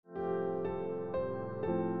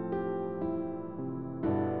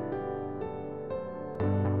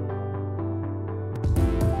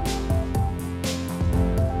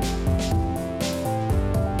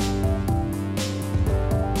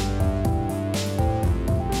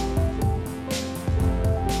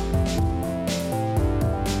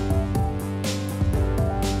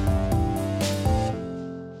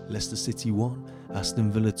City 1,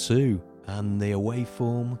 Aston Villa 2, and the away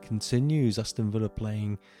form continues. Aston Villa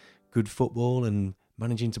playing good football and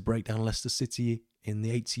managing to break down Leicester City in the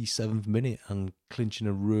 87th minute and clinching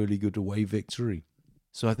a really good away victory.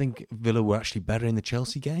 So I think Villa were actually better in the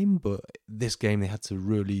Chelsea game, but this game they had to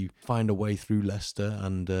really find a way through Leicester,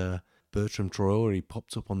 and Bertrand Traore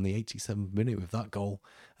popped up on the 87th minute with that goal,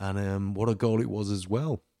 and what a goal it was as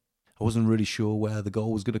well. I wasn't really sure where the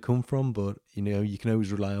goal was going to come from, but you can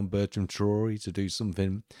always rely on Bertrand Traore to do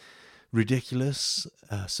something ridiculous,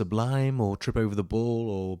 sublime, or trip over the ball,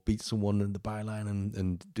 or beat someone in the byline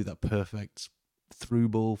and do that perfect through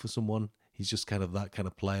ball for someone. He's just kind of that kind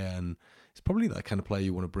of player, and it's probably that kind of player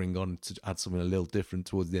you want to bring on to add something a little different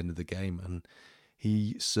towards the end of the game, and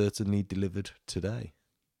he certainly delivered today.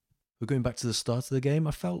 But going back to the start of the game,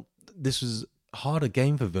 I felt this was a harder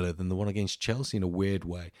game for Villa than the one against Chelsea in a weird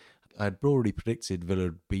way. I'd already predicted Villa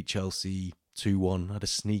would beat Chelsea 2-1. I had a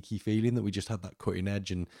sneaky feeling that we just had that cutting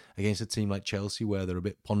edge, and against a team like Chelsea where they're a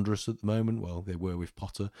bit ponderous at the moment, well, they were with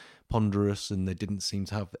Potter, ponderous, and they didn't seem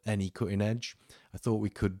to have any cutting edge. I thought we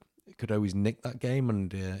could always nick that game,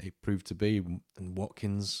 and it proved to be. And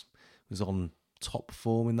Watkins was on top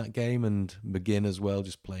form in that game, and McGinn as well,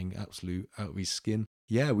 just playing absolute out of his skin.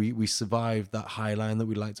 Yeah, we survived that high line that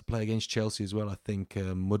we like to play against Chelsea as well. I think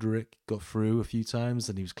Mudryk got through a few times,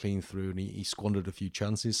 and he was clean through, and he squandered a few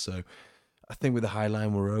chances. So I think with the high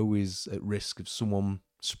line, we're always at risk of someone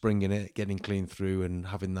springing it, getting clean through, and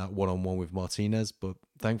having that one-on-one with Martinez. But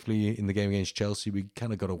thankfully, in the game against Chelsea, we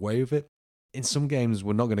kind of got away with it. In some games,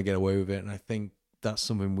 we're not going to get away with it, and I think that's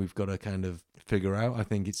something we've got to kind of figure out. I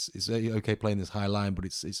think it's okay playing this high line, but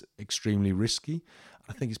it's extremely risky.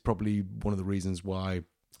 I think it's probably one of the reasons why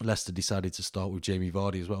Leicester decided to start with Jamie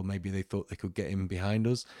Vardy as well. Maybe they thought they could get him behind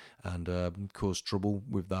us and cause trouble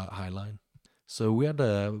with that high line. So we had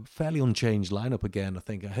a fairly unchanged lineup again. I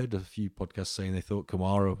think I heard a few podcasts saying they thought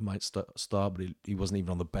Kamara might start, but he wasn't even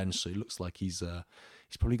on the bench, so it looks like he's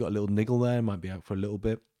probably got a little niggle there, might be out for a little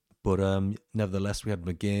bit. But nevertheless, we had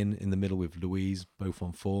McGinn in the middle with Louise, both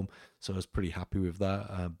on form. So I was pretty happy with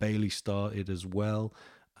that. Bailey started as well.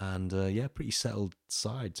 And pretty settled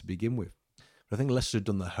side to begin with. But I think Leicester had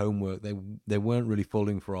done their homework. They weren't really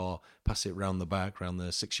falling for our pass it round the back, around the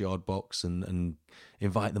 6-yard box and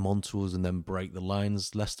invite them onto us and then break the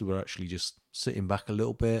lines. Leicester were actually just sitting back a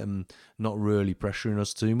little bit and not really pressuring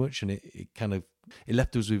us too much. And it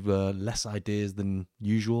left us with less ideas than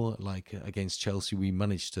usual. Like against Chelsea, we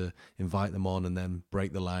managed to invite them on and then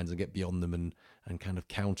break the lines and get beyond them and kind of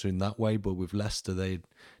counter in that way. But with Leicester, they'd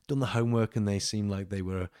done the homework and they seemed like they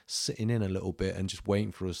were sitting in a little bit and just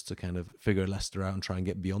waiting for us to kind of figure Leicester out and try and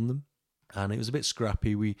get beyond them. And it was a bit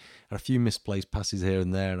scrappy. We had a few misplaced passes here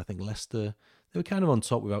and there, and I think Leicester, they were kind of on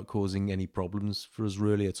top without causing any problems for us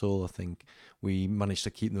really at all. I think we managed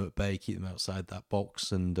to keep them at bay, keep them outside that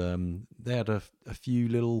box, and they had a few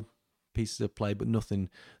little pieces of play, but nothing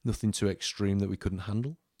too extreme that we couldn't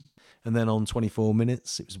handle. And then on 24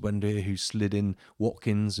 minutes, it was Wendy who slid in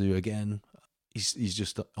Watkins, who again, he's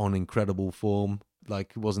just on incredible form.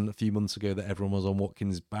 Like it wasn't a few months ago that everyone was on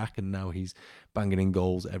Watkins' back, and now he's banging in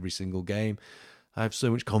goals every single game. I have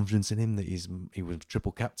so much confidence in him that he was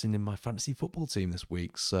triple captain in my fantasy football team this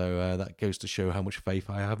week. So that goes to show how much faith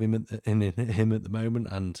I have in him at the moment.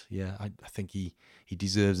 And yeah, I think he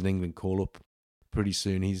deserves an England call-up pretty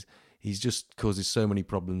soon. He's just causes so many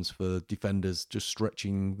problems for defenders, just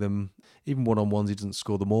stretching them. Even one-on-ones, he doesn't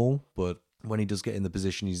score them all, but when he does get in the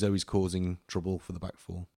position, he's always causing trouble for the back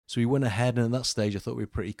four. So we went ahead, and at that stage, I thought we were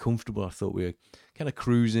pretty comfortable. I thought we were kind of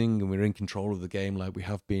cruising, and we were in control of the game like we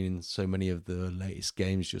have been in so many of the latest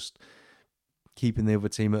games, just keeping the other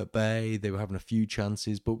team at bay. They were having a few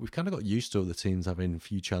chances, but we've kind of got used to other teams having a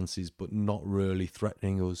few chances, but not really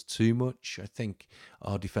threatening us too much. I think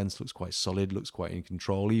our defence looks quite solid, looks quite in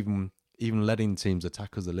control, even letting teams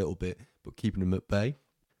attack us a little bit, but keeping them at bay.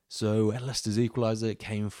 So Leicester's equaliser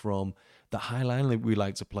came from the high line that we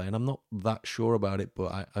like to play, and I'm not that sure about it,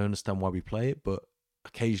 but I understand why we play it, but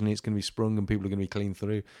occasionally it's going to be sprung and people are going to be clean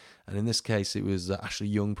through. And in this case, it was Ashley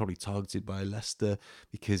Young, probably targeted by Leicester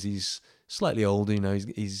because he's slightly older,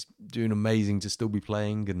 he's doing amazing to still be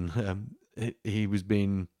playing, and he was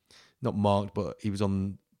being not marked, but he was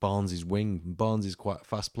on Barnes' wing. Barnes is quite a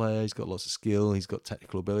fast player, he's got lots of skill, he's got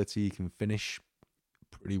technical ability, he can finish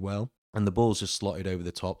pretty well. And the ball's just slotted over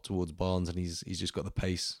the top towards Barnes, and he's just got the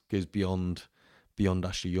pace, goes beyond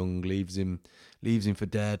Ashley Young, leaves him for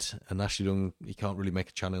dead. And Ashley Young, he can't really make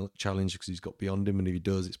a challenge because he's got beyond him, and if he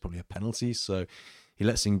does, it's probably a penalty. So he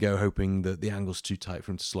lets him go, hoping that the angle's too tight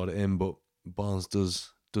for him to slot it in. But Barnes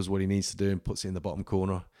does what he needs to do and puts it in the bottom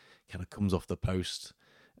corner. Kind of comes off the post,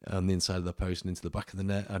 on the inside of the post and into the back of the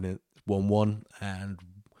net, and it's 1-1 and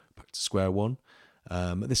back to square one.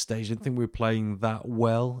 At this stage, I didn't think we were playing that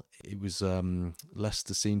well. It was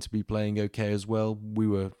Leicester seemed to be playing okay as well. We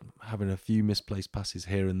were having a few misplaced passes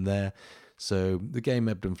here and there, so the game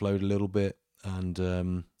ebbed and flowed a little bit.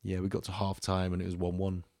 And we got to half time and it was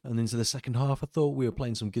 1-1. And into the second half, I thought we were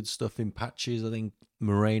playing some good stuff in patches. I think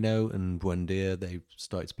Moreno and Buendia, they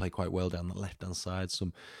started to play quite well down the left-hand side.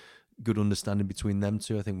 Some good understanding between them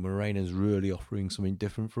two. I think Moreno's really offering something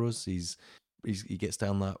different for us. He gets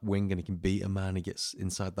down that wing and he can beat a man. He gets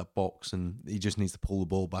inside that box and he just needs to pull the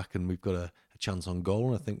ball back and we've got a chance on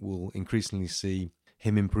goal. And I think we'll increasingly see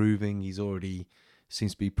him improving. He's already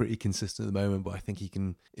seems to be pretty consistent at the moment, but I think he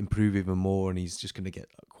can improve even more and he's just going to get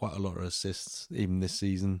quite a lot of assists even this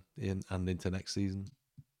season and into next season.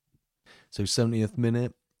 So 70th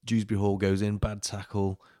minute, Dewsbury Hall goes in, bad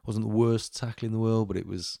tackle. Wasn't the worst tackle in the world, but it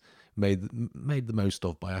was made the most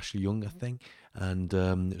of by Ashley Young, I think. And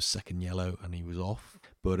it was second yellow and he was off.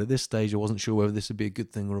 But at this stage, I wasn't sure whether this would be a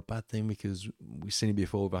good thing or a bad thing because we've seen it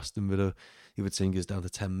before with Aston Villa. The other team goes down to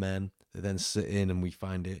 10 men. They then sit in and we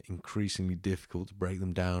find it increasingly difficult to break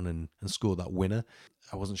them down and score that winner.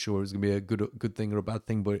 I wasn't sure it was going to be a good thing or a bad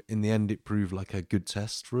thing, but in the end, it proved like a good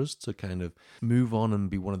test for us to kind of move on and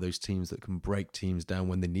be one of those teams that can break teams down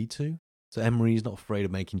when they need to. So Emery's not afraid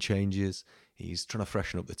of making changes. He's trying to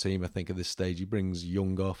freshen up the team, I think, at this stage. He brings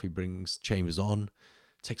Young off, he brings Chambers on,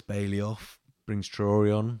 takes Bailey off, brings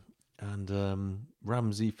Traore on, and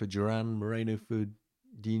Ramsey for Duran, Moreno for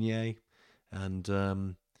Digne.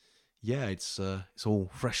 And it's all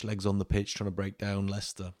fresh legs on the pitch trying to break down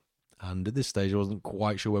Leicester. And at this stage, I wasn't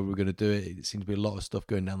quite sure whether we were going to do it. It seemed to be a lot of stuff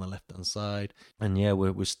going down the left-hand side. And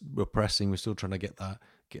we're pressing. We're still trying to get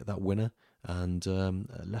that winner. And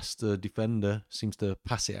Leicester defender seems to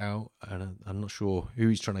pass it out. And I'm not sure who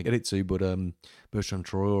he's trying to get it to, but Bertrand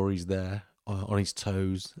Traore's there on his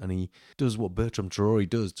toes. And he does what Bertrand Traore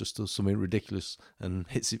does, just does something ridiculous and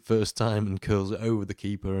hits it first time and curls it over the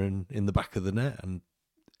keeper and in the back of the net. And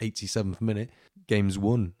 87th minute, game's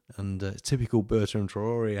won, and typical Bertrand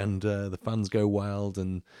Traore, and the fans go wild,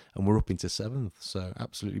 and we're up into 7th. So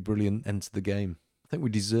absolutely brilliant end to the game. I think we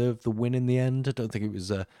deserved the win in the end. I don't think it was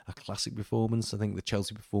a classic performance. I think the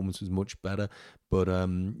Chelsea performance was much better, but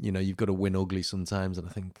you've got to win ugly sometimes, and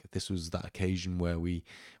I think this was that occasion where we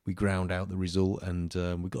ground out the result, and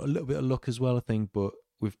we got a little bit of luck as well, I think, but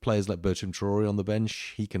with players like Bertrand Traore on the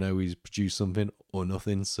bench, he can always produce something or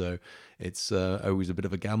nothing. So it's always a bit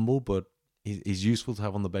of a gamble, but he's useful to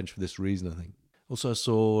have on the bench for this reason, I think. Also, I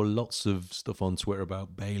saw lots of stuff on Twitter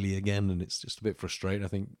about Bailey again, and it's just a bit frustrating. I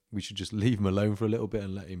think we should just leave him alone for a little bit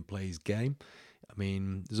and let him play his game. I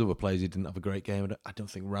mean, there's other players who didn't have a great game. I don't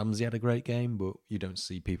think Ramsey had a great game, but you don't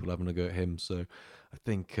see people having a go at him. So I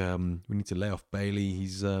think we need to lay off Bailey.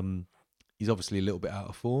 He's obviously a little bit out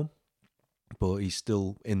of form, but he's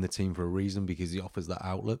still in the team for a reason because he offers that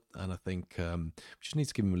outlet, and I think we just need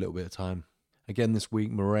to give him a little bit of time. Again this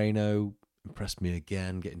week, Moreno impressed me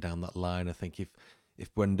again, getting down that line. I think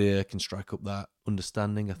if Buendia can strike up that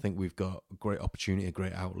understanding, I think we've got a great opportunity, a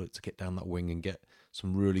great outlet to get down that wing and get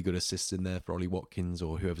some really good assists in there for Ollie Watkins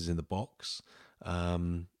or whoever's in the box.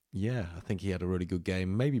 I think he had a really good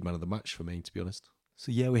game, maybe man of the match for me, to be honest.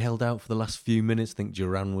 So we held out for the last few minutes. I think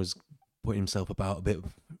Duran was putting himself about a bit,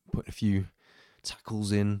 putting a few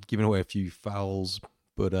tackles in, giving away a few fouls,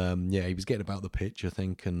 but he was getting about the pitch, I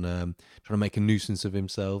think, and trying to make a nuisance of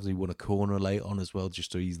himself. He won a corner late on as well,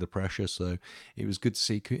 just to ease the pressure. So it was good to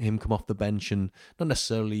see him come off the bench and not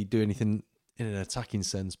necessarily do anything in an attacking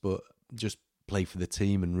sense, but just play for the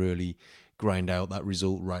team and really grind out that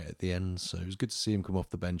result right at the end. So it was good to see him come off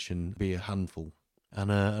the bench and be a handful.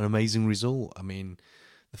 And an amazing result. I mean,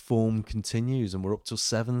 the form continues and we're up to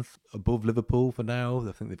 7th, above Liverpool for now.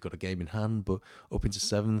 I think they've got a game in hand, but up into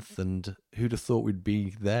 7th. And who'd have thought we'd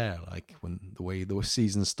be there? Like when the way the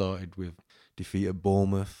season started with defeat at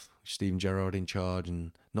Bournemouth, Steven Gerrard in charge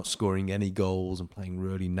and not scoring any goals and playing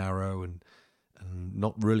really narrow and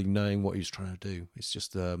not really knowing what he was trying to do. It's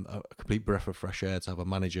just a complete breath of fresh air to have a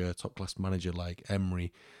manager, a top-class manager like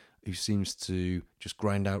Emery, who seems to just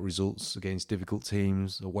grind out results against difficult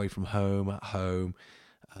teams, away from home, at home.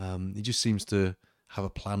 He just seems to have a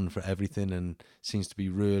plan for everything and seems to be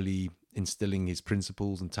really instilling his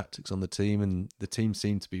principles and tactics on the team. And the team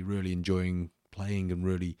seem to be really enjoying playing and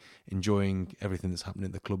really enjoying everything that's happening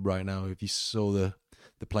at the club right now. If you saw the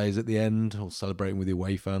players at the end all celebrating with the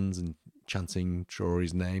away fans and chanting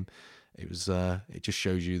Traore's name, it just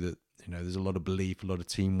shows you that there's a lot of belief, a lot of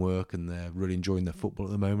teamwork, and they're really enjoying their football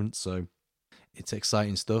at the moment. So it's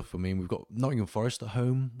exciting stuff. I mean, we've got Nottingham Forest at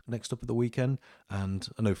home next up at the weekend, and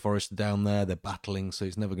I know Forest are down there, they're battling, so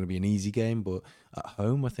it's never going to be an easy game, but at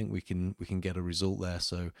home I think we can get a result there.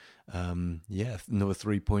 So yeah, another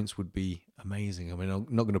 3 points would be amazing. I mean, I'm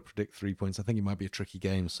not going to predict 3 points. I think it might be a tricky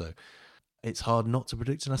game, so it's hard not to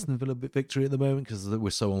predict an Aston Villa victory at the moment because we're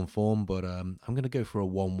so on form, but I'm going to go for a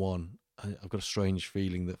 1-1. I've got a strange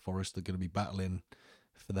feeling that Forest are going to be battling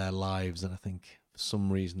for their lives, and I think for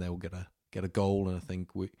some reason they will get a goal, and I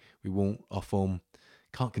think we won't, our form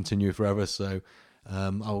can't continue forever. So I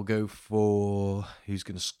will go for who's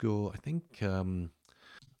going to score. I think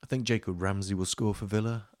Jacob Ramsey will score for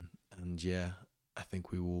Villa, and yeah, I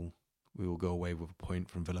think we will go away with a point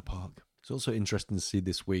from Villa Park. It's also interesting to see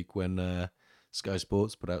this week when Sky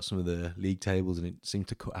Sports put out some of the league tables, and it seemed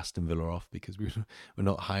to cut Aston Villa off because we're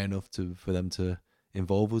not high enough for them to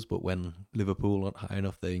involve us, but when Liverpool aren't high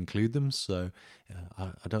enough, they include them. So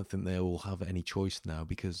I don't think they will have any choice now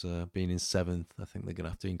because being in 7th, I think they're going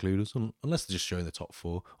to have to include us, unless they're just showing the top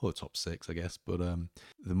 4 or top 6, I guess. But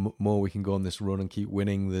the more we can go on this run and keep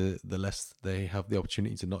winning, the less they have the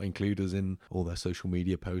opportunity to not include us in all their social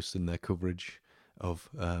media posts and their coverage of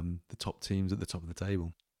the top teams at the top of the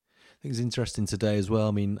table. I think it's interesting today as well.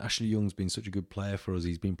 I mean, Ashley Young's been such a good player for us.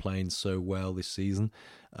 He's been playing so well this season,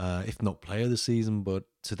 if not player of the season. But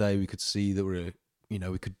today we could see that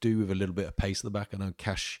we could do with a little bit of pace at the back. I know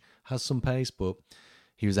Cash has some pace, but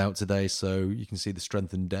he was out today, so you can see the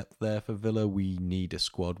strength and depth there for Villa. We need a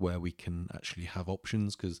squad where we can actually have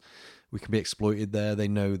options because we can be exploited there. They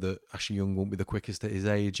know that Ashley Young won't be the quickest at his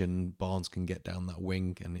age, and Barnes can get down that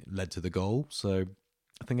wing, and it led to the goal. So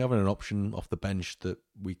I think having an option off the bench that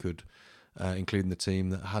we could include in the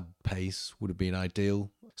team that had pace would have been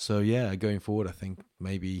ideal. So yeah, going forward, I think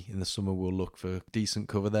maybe in the summer we'll look for decent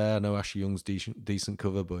cover there. I know Ashley Young's decent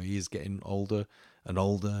cover, but he is getting older, and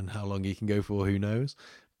how long he can go for, who knows.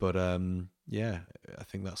 But yeah, I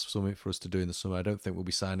think that's something for us to do in the summer. I don't think we'll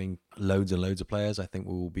be signing loads and loads of players. I think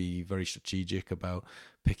we will be very strategic about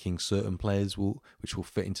picking certain players which will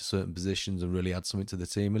fit into certain positions and really add something to the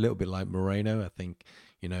team. A little bit like Moreno. I think,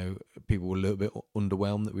 people were a little bit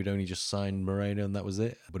underwhelmed that we'd only just signed Moreno and that was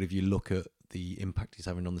it. But if you look at the impact he's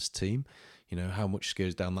having on this team, how much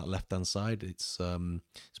goes down that left-hand side, it's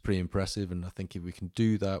pretty impressive. And I think if we can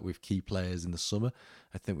do that with key players in the summer,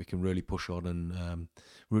 I think we can really push on and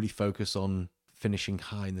really focus on finishing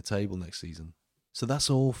high in the table next season. So that's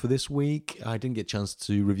all for this week. I didn't get a chance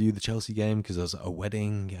to review the Chelsea game because I was at a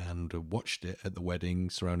wedding and watched it at the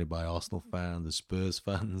wedding, surrounded by Arsenal fans and Spurs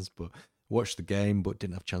fans, but watched the game but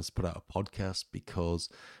didn't have a chance to put out a podcast because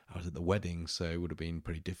I was at the wedding, so it would have been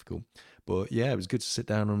pretty difficult. But yeah, it was good to sit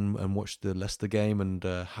down and watch the Leicester game and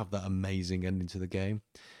have that amazing ending to the game.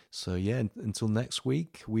 So yeah, until next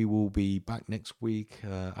week, we will be back next week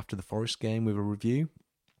after the Forest game with a review.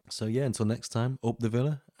 So yeah, until next time, up the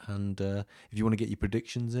Villa. And if you want to get your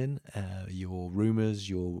predictions in, your rumours,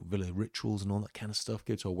 your Villa rituals and all that kind of stuff,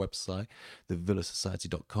 go to our website,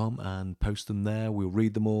 thevillasociety.com, and post them there. We'll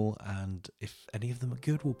read them all, and if any of them are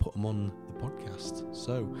good, we'll put them on the podcast.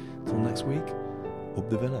 So until next week, up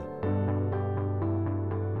the Villa.